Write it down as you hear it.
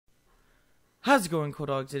How's it going, cool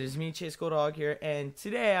dogs? It is me, Chasecooldog here, and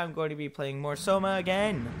today I'm going to be playing more SOMA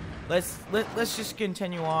again. Let's just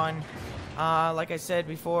continue on. Like I said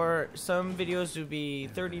before, some videos would be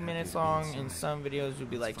 30 minutes long, and some videos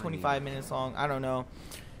would be like 25 minutes long. I don't know.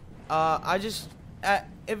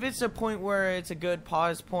 If it's a point where it's a good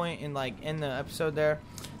pause point in the episode there,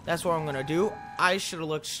 that's what I'm gonna do. I should have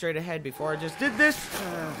looked straight ahead before I just did this.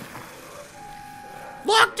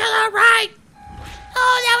 Look to the right.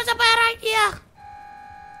 Oh, that was a bad idea.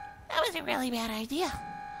 That was a really bad idea.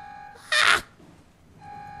 Ah!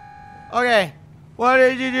 Okay, what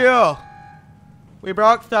did you do? We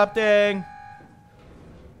broke something.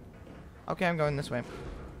 Okay, I'm going this way.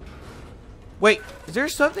 Wait, is there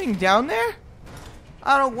something down there?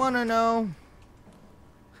 I don't want to know.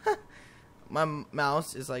 My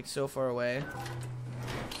mouse is like so far away.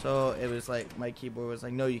 So it was like, my keyboard was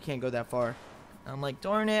like, no, you can't go that far. I'm like,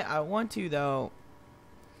 darn it, I want to though.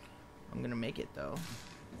 I'm gonna make it though.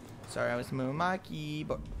 Sorry, I was moving my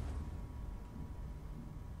keyboard.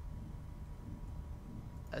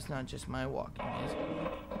 That's not just my walking, is it?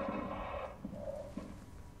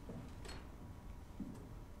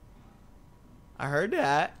 I heard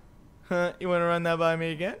that. You wanna run that by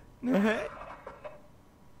me again?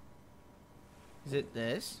 Is it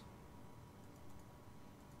this?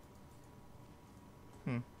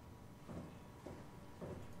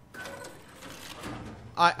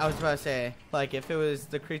 I was about to say, like, if it was,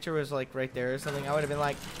 the creature was, like, right there or something, I would have been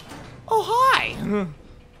like, oh, hi!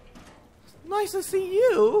 Nice to see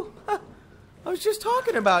you! I was just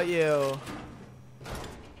talking about you!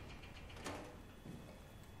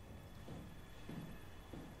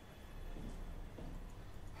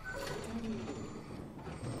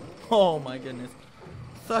 Oh my goodness.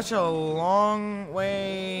 Such a long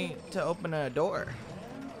way to open a door.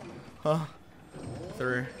 Huh.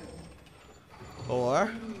 3,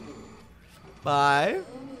 4, 5,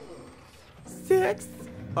 6.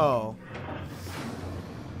 Oh.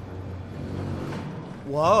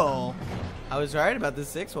 Whoa. I was right about the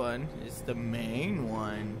 6th one. It's the main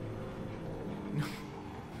one.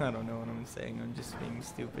 I don't know what I'm saying. I'm just being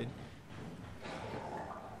stupid.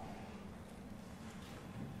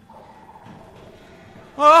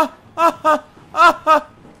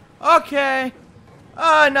 Okay.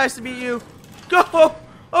 Nice to meet you. Go.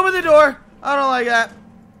 Open the door. I don't like that.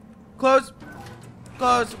 Close.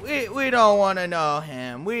 Close. We don't want to know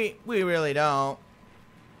him. We really don't.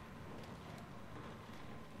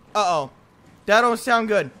 Uh-oh. That don't sound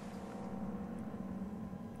good.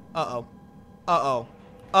 Uh-oh. Uh-oh.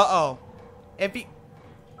 Uh-oh. If he...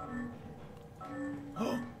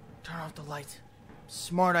 Turn off the lights.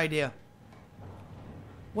 Smart idea.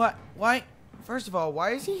 What? Why? First of all,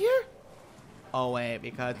 why is he here? Oh, wait,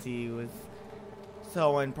 because he was...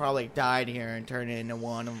 Someone probably died here and turned into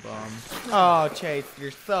one of them. Oh, Chase,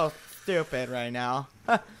 you're so stupid right now.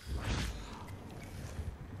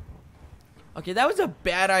 Okay, that was a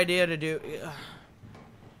bad idea to do.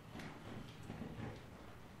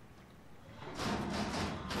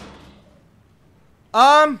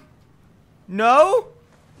 No?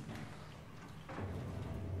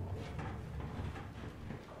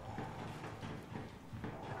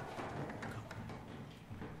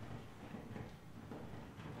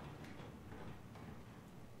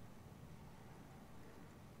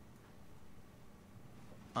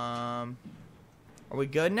 Are we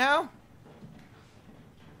good now?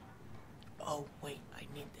 Oh, wait, I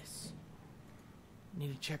need this. I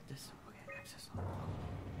need to check this. Okay, access on.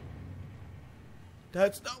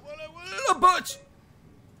 That's not what I wanted to punch!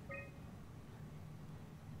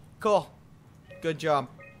 Cool. Good job.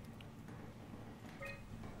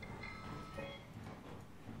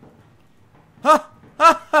 Ha!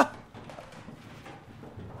 Ha! Ha!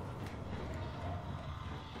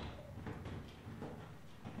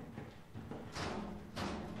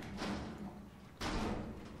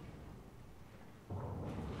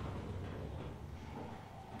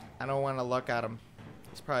 I don't want to look at him.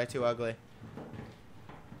 He's probably too ugly.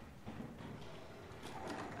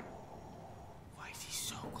 Why is he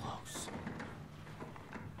so close?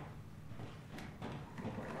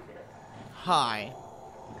 Hi.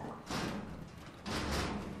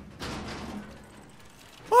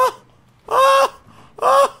 Oh! Oh!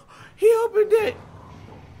 Oh! He opened it!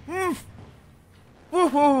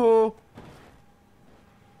 Woohoo!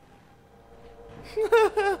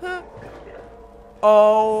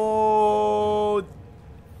 Oh,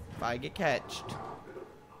 if I get catched.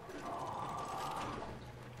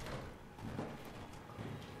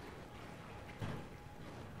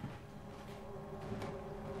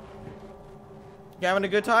 You having a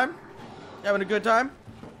good time? You having a good time?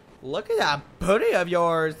 Look at that booty of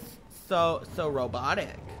yours. So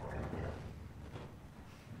robotic.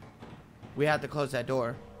 We have to close that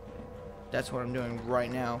door. That's what I'm doing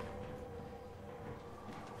right now.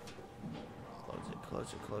 Close it,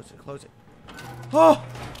 close it, close it, close it. Oh!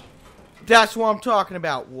 That's what I'm talking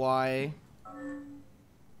about. Why?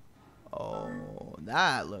 Oh,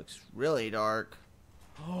 that looks really dark.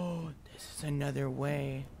 Oh, this is another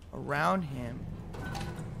way around him.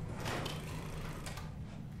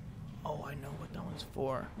 Oh, I know what that one's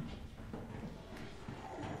for.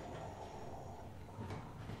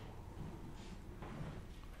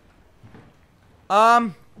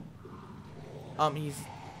 He's...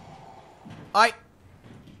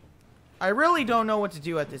 I really don't know what to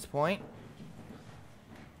do at this point.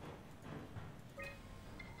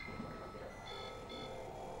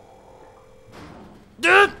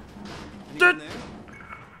 Dude! Not in the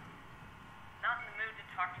mood to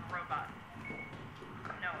talk to robots.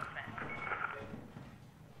 No offense.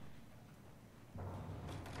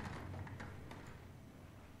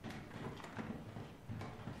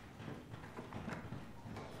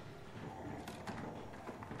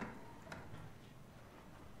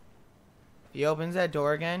 If he opens that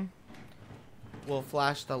door again, we'll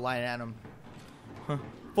flash the light at him.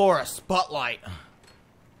 For a spotlight.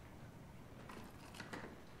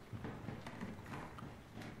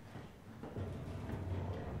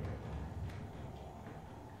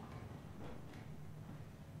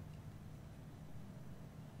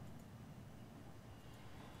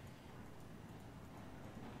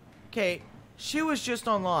 Okay, she was just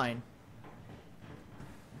online.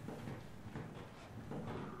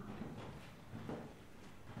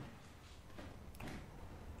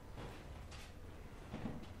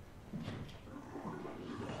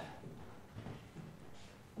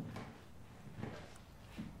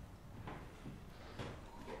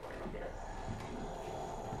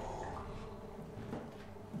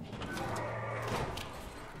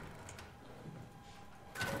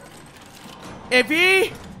 If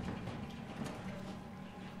he...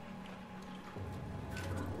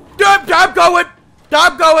 I'm going!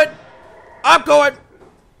 I'm going! I'm going!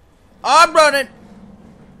 I'm running!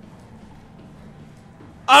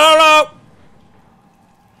 I don't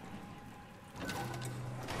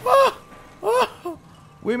know!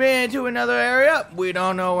 We made it to another area. We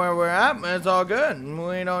don't know where we're at. It's all good.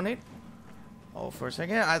 We don't need... Oh, for a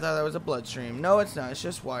second, I thought that was a bloodstream. No, it's not. It's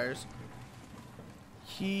just wires.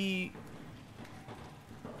 He's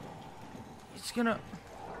gonna...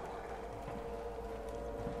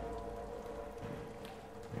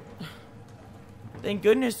 Thank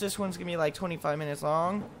goodness this one's gonna be like 25 minutes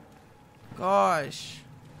long. Gosh.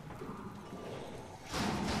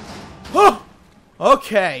 Oh!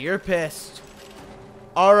 Okay, you're pissed.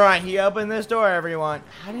 Alright, he opened this door, everyone.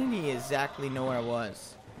 How did he exactly know where I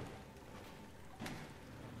was?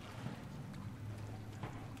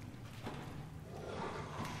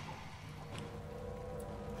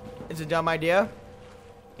 It's a dumb idea.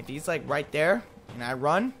 If he's like right there and I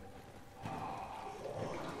run.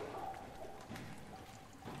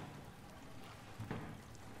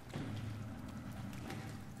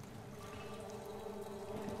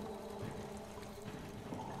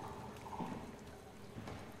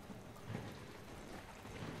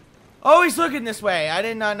 Oh, he's looking this way. I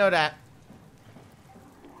did not know that.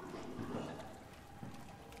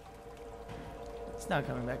 He's not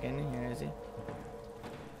coming back in here, is he?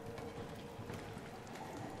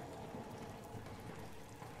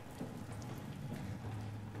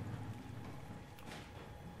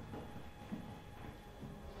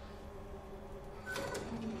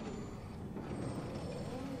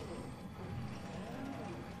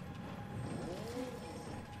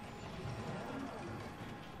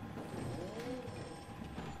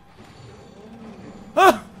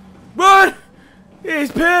 Ah! Run! He's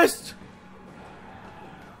pissed!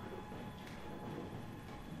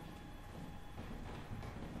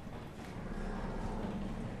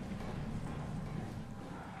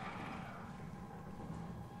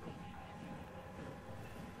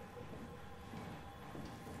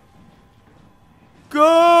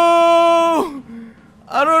 Go!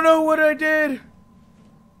 I don't know what I did.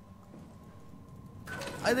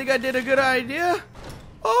 I think I did a good idea.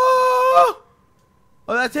 Oh!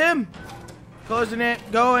 Oh, that's him. Closing it,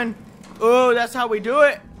 going. Oh, that's how we do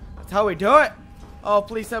it. That's how we do it. Oh,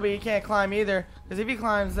 please tell me he can't climb either. Because if he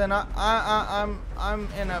climbs, then I'm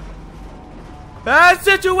in a bad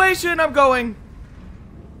situation. I'm going.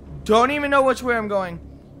 Don't even know which way I'm going.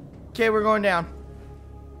 Okay, we're going down.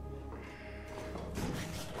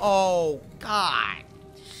 Oh, God.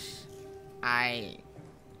 I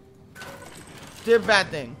did a bad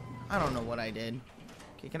thing. I don't know what I did.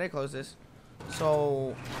 Okay, can I close this?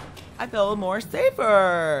 So, I feel more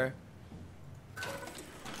safer.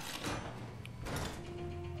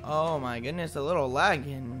 Oh my goodness, a little lag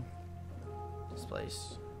in this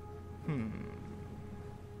place.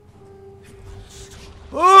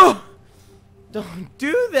 Oh! Don't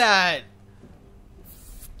do that!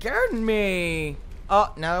 Scared me!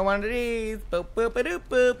 Oh, another one of these. Boop, boop, a doop,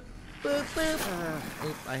 boop. Boop, boop.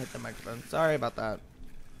 Oop, I hit the microphone. Sorry about that.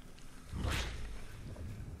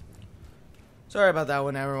 Sorry about that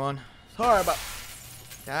one, everyone. Sorry about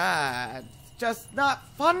that. It's just not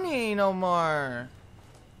funny no more.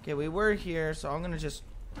 Okay, we were here, so I'm gonna just.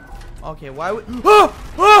 Okay, why would?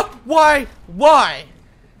 Ah! Ah! Why? Why?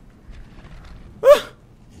 Ah!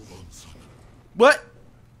 What?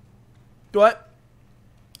 What?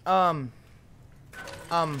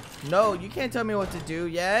 No, you can't tell me what to do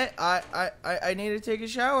yet. I need to take a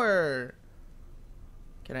shower.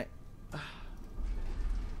 Can I?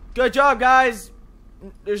 Good job, guys.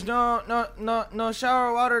 There's no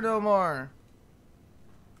shower water no more.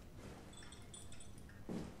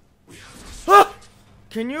 Ah!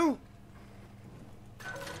 Can you?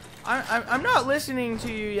 I'm not listening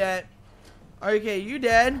to you yet. Okay, you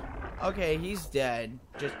dead? Okay, he's dead.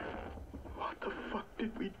 Just. What the fuck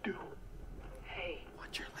did we do? Hey,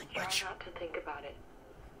 What's your try language? not to think about it.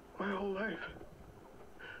 My whole life,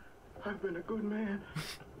 I've been a good man.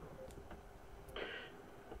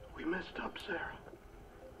 We messed up, Sarah.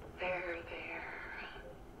 There.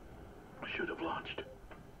 I should have launched.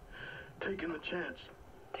 Taken the chance.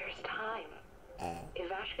 There's time.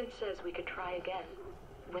 If Ashkin says we could try again,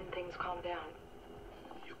 when things calm down.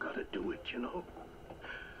 You gotta do it, you know.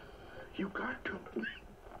 You got to.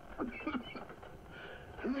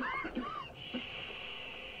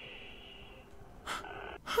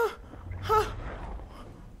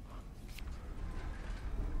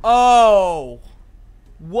 Oh.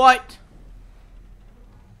 What?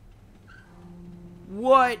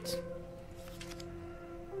 What?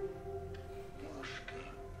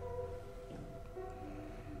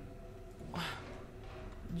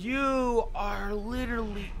 You are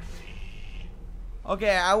literally.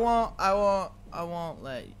 Okay, I won't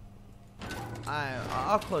let you.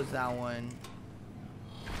 I'll close that one.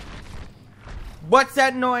 What's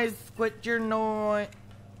that noise? Quit your noise.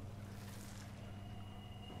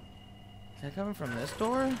 Is that coming from this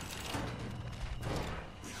door?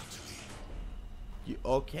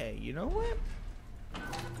 Okay, you know what?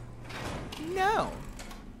 No.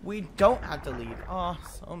 We don't have to leave. Oh,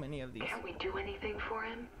 so many of these. Can't we do anything for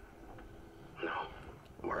him? No,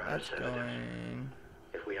 we're out of That's sedatives. going.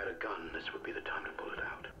 If we had a gun, this would be the time to pull it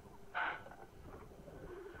out.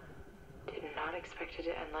 Did not expect it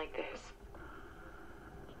to end like this.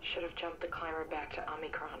 Should have jumped the climber back to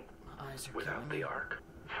Omicron. My eyes are Without killing the me. arc.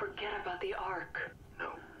 Forget about the Ark.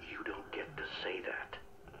 No, you don't get to say that.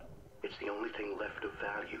 It's the only thing left of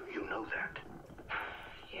value. You know that.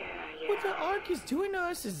 Yeah. What the Ark is doing to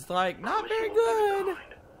us is like not Promise very you won't leave it good.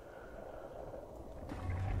 behind.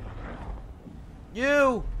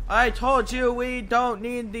 You! I told you we don't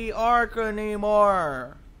need the Ark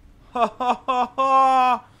anymore. Ha ha ha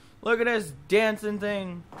ha! Look at this dancing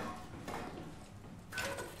thing.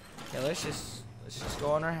 Okay, let's just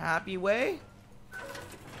go on our happy way.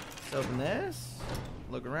 Let's open this.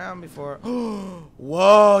 Look around before.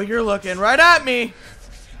 Whoa! You're looking right at me.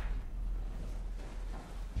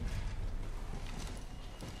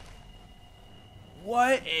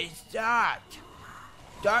 What is that?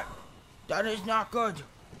 That is not good.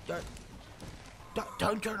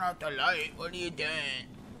 Don't turn out the light. What are you doing?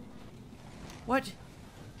 What?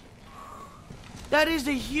 That is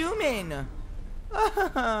a human.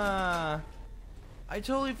 I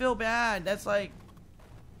totally feel bad. That's like.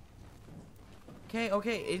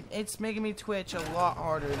 Okay. It's making me twitch a lot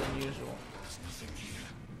harder than usual.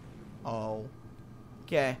 Oh.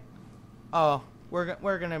 Okay. Oh,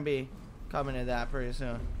 we're gonna be coming to that pretty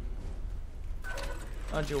soon.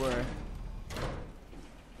 Don't you worry.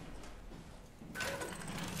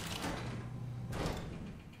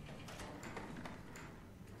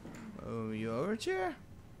 Oh, you over chair?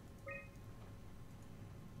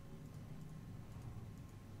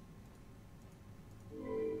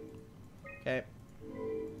 Okay.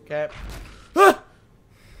 Ah!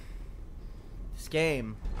 This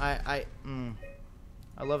game, I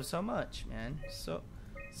love it so much, man. So.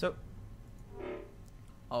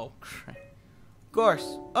 Oh, crap. Of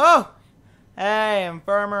course. Oh! Hey,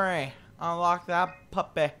 infirmary. Unlock that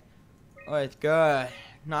puppy. Oh, it's good.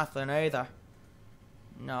 Nothing either.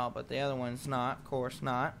 No, but the other one's not. Of course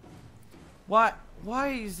not. What? Why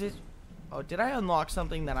is it? Oh, did I unlock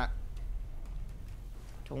something that I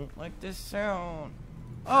don't like this sound?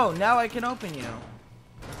 Oh, now I can open you.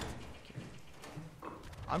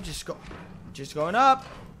 I'm just going up.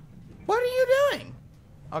 What are you doing?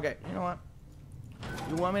 Okay, you know what?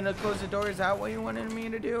 You want me to close the door? Is that what you wanted me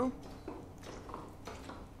to do?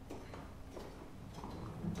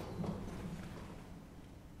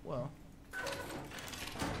 Well.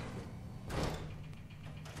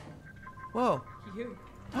 Whoa. You.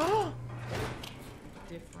 Oh.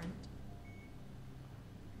 Different.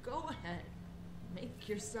 Go ahead. Make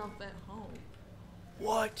yourself at home.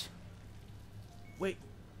 What? Wait.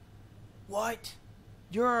 What?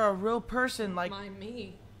 You're a real person, like... My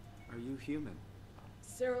me. Are you human?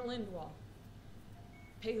 Sarah Lindwall.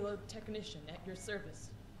 Payload technician at your service.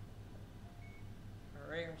 A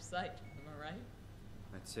rare sight, am I right?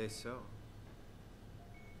 I'd say so.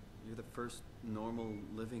 You're the first normal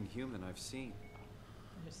living human I've seen.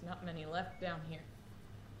 There's not many left down here.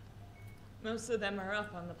 Most of them are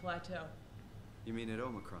up on the plateau. You mean at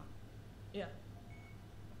Omicron? Yeah.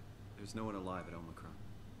 There's no one alive at Omicron.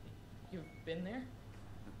 You've been there?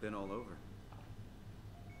 I've been all over.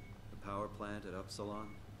 The power plant at Upsilon,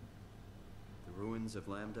 the ruins of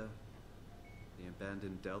Lambda, the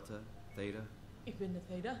abandoned Delta, Theta. You've been to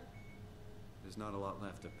Theta? There's not a lot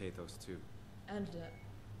left of Pathos 2. And,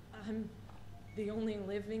 I'm the only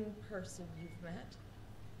living person you've met?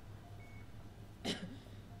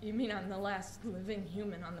 You mean I'm the last living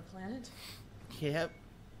human on the planet? Yep.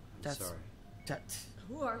 I'm sorry. That's...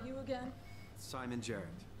 Who are you again? Simon Jarrett.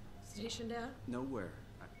 Stationed out? Nowhere.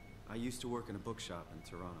 I used to work in a bookshop in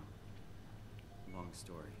Toronto. Long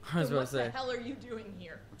story. I was Then about what to say. the hell are you doing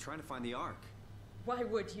here? I'm trying to find the Ark. Why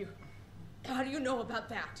would you? How do you know about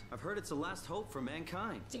that? I've heard it's the last hope for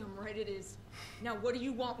mankind. Damn right it is. Now what do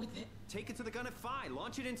you want with it? Take it to the Gun at Phi.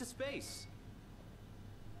 Launch it into space.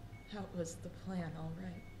 That was the plan, all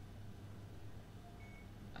right.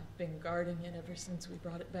 I've been guarding it ever since we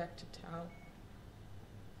brought it back to Tau.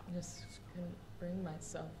 I just couldn't bring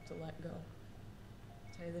myself to let go.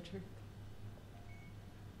 To tell you the truth,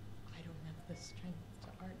 I don't have the strength to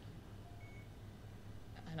argue.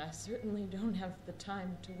 And I certainly don't have the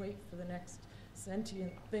time to wait for the next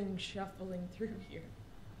sentient thing shuffling through here.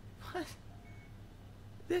 What?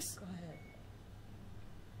 This... Go ahead.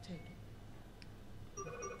 Take it.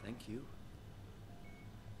 Thank you.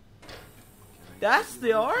 That's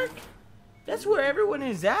the Ark? That's where everyone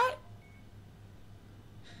is at?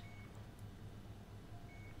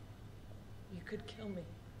 You could kill me.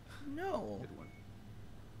 No. Good one.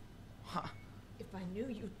 Huh. If I knew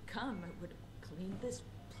you'd come, I would have cleaned this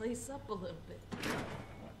place up a little bit.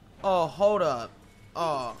 Oh, hold up.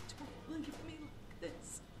 Oh. Don't leave me like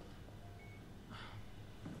this.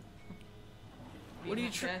 What are you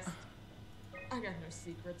trying? I got no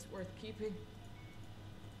secrets worth keeping.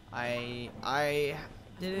 I I'm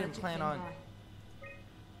didn't glad you plan came on... by.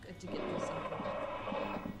 Good to get this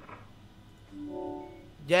over.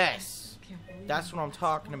 Yes. Can't believe That's what I'm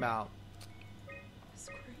talking about. It's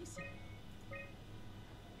crazy.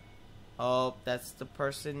 Oh, that's the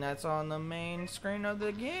person that's on the main screen of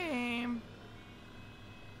the game.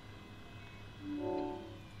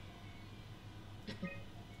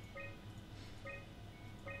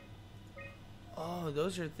 Oh,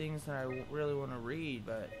 those are things that I really want to read,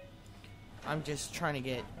 but I'm just trying to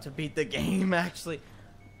get to beat the game, actually.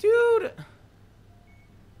 Dude!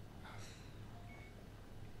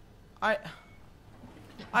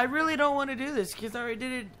 I really don't want to do this because I already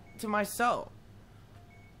did it to myself.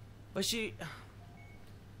 But she...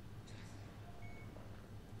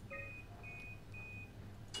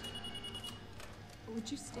 Would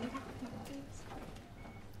you stay with me, please?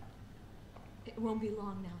 It won't be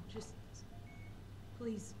long now. Just...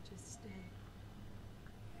 Please, just stay.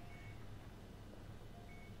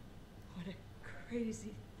 What a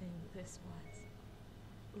crazy thing this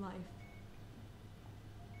was. Life.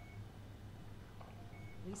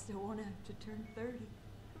 At least I won't have to turn 30.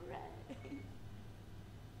 Hooray!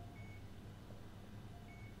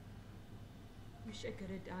 Wish I could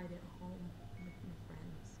have died at home with my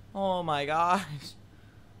friends. Oh my gosh.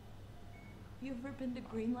 You ever been to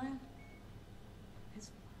Greenland?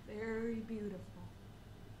 It's very beautiful.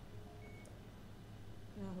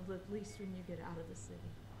 Well, at least when you get out of the city.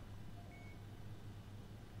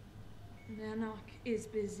 Nanook is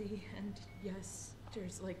busy, and yes,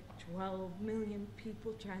 there's like 12 million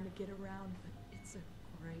people trying to get around, but it's a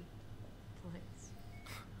great place.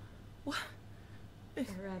 What?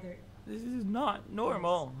 Or rather, This is not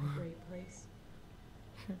normal. it's a great place.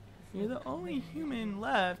 You're the only human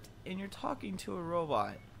left, and you're talking to a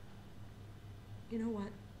robot. You know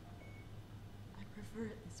what? I prefer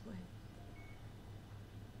it this way.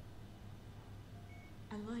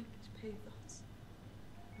 I liked Pathos.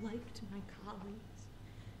 Liked my colleagues.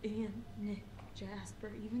 Ian, Nick,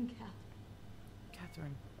 Jasper, even Catherine.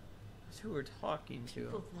 Catherine. That's who we're talking to.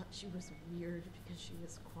 People thought she was weird because she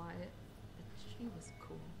was quiet, but she was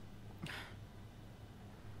cool.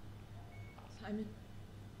 Simon,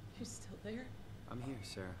 you still there? I'm here,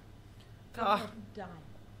 Sarah. Don't Ah. let him die,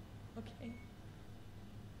 okay?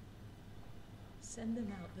 Send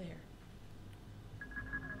them out there.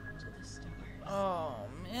 To the stars. Oh,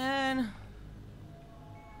 man.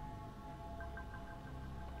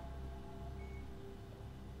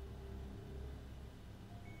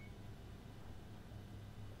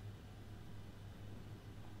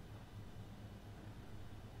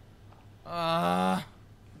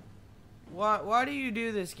 Why do you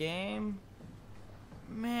do this game?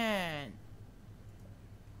 Man.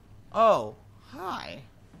 Oh, hi.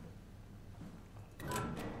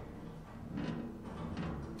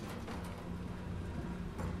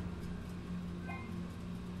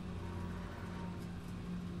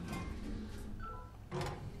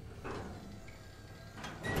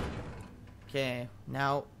 Okay,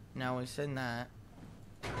 now we send that.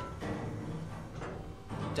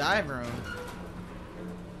 Dive room.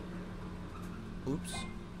 Oops.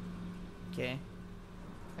 Okay.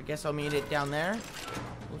 I guess I'll meet it down there.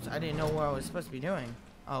 Oops, I didn't know what I was supposed to be doing.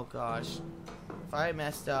 Oh gosh. If I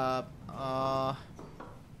messed up, I'm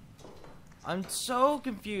so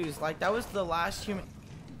confused. Like, that was the last human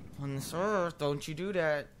on this earth. Don't you do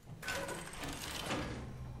that.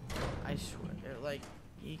 I swear, like,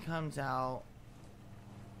 he comes out.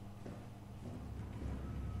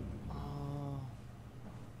 Oh.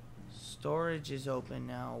 Storage is open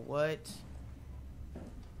now. What?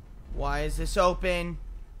 Why is this open?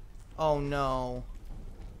 Oh no.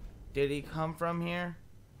 Did he come from here?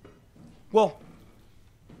 Whoa!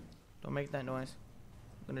 Don't make that noise.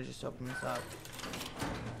 I'm gonna just open this up.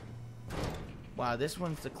 Wow, this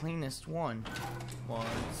one's the cleanest one. Well,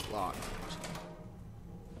 it's locked.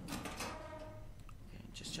 Okay,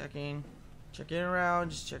 just checking. Checking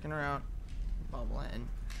around, just checking around. Bubbling.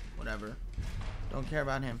 Whatever. Don't care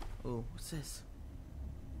about him. Ooh, what's this?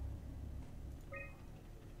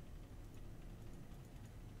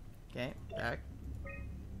 Okay, back.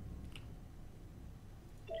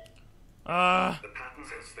 The pattern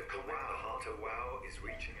says the heart of WoW is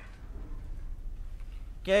reaching it.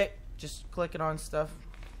 Okay, just clicking on stuff.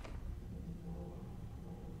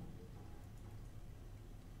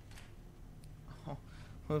 Oh,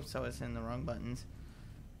 whoops, I was hitting the wrong buttons.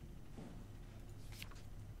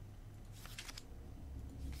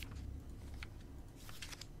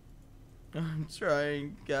 I'm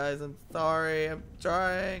trying, guys. I'm sorry. I'm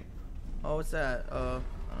trying. Oh, what's that? I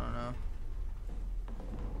don't know.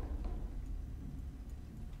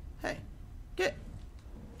 Hey, get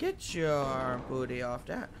your booty off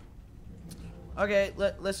that. Okay,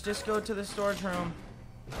 let's just go to the storage room.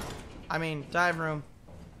 I mean, dive room.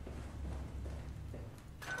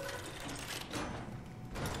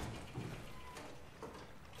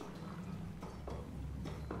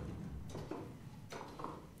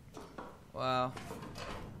 Wow.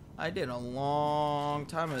 I did a long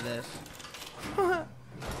time of this.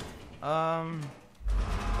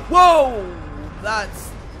 Whoa!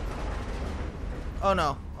 That's... Oh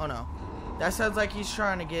no. Oh no. That sounds like he's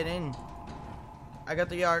trying to get in. I got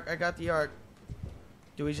the arc. I got the arc.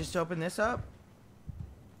 Do we just open this up?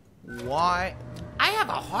 Why? I have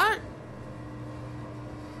a heart.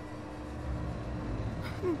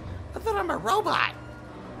 I thought I'm a robot.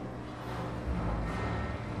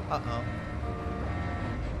 Uh-oh.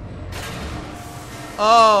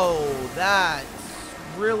 Oh, that's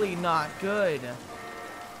really not good.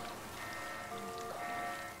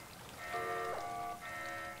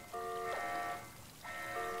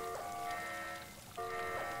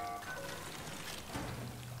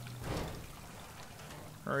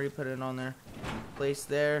 Hurry, put it on there. Place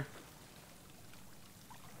there.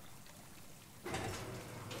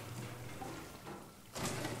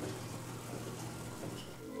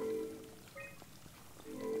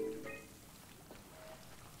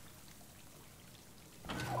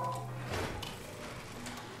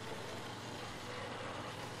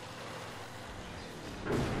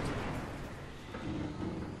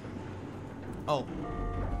 Oh.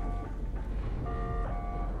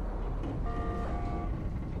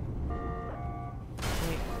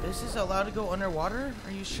 Wait, this is allowed to go underwater?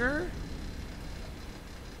 Are you sure?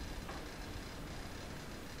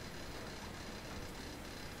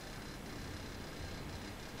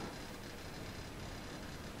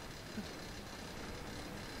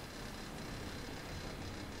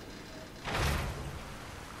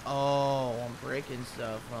 Oh, I'm breaking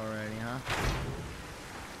stuff already, huh?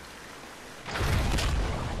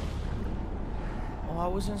 I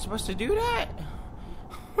wasn't supposed to do that?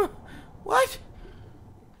 What?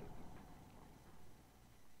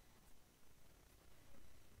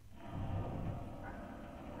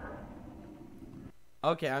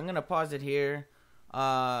 Okay, I'm gonna pause it here.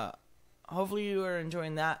 Hopefully you are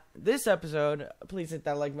enjoying this episode. Please hit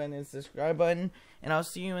that like button and subscribe button, and I'll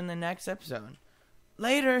see you in the next episode.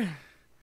 Later!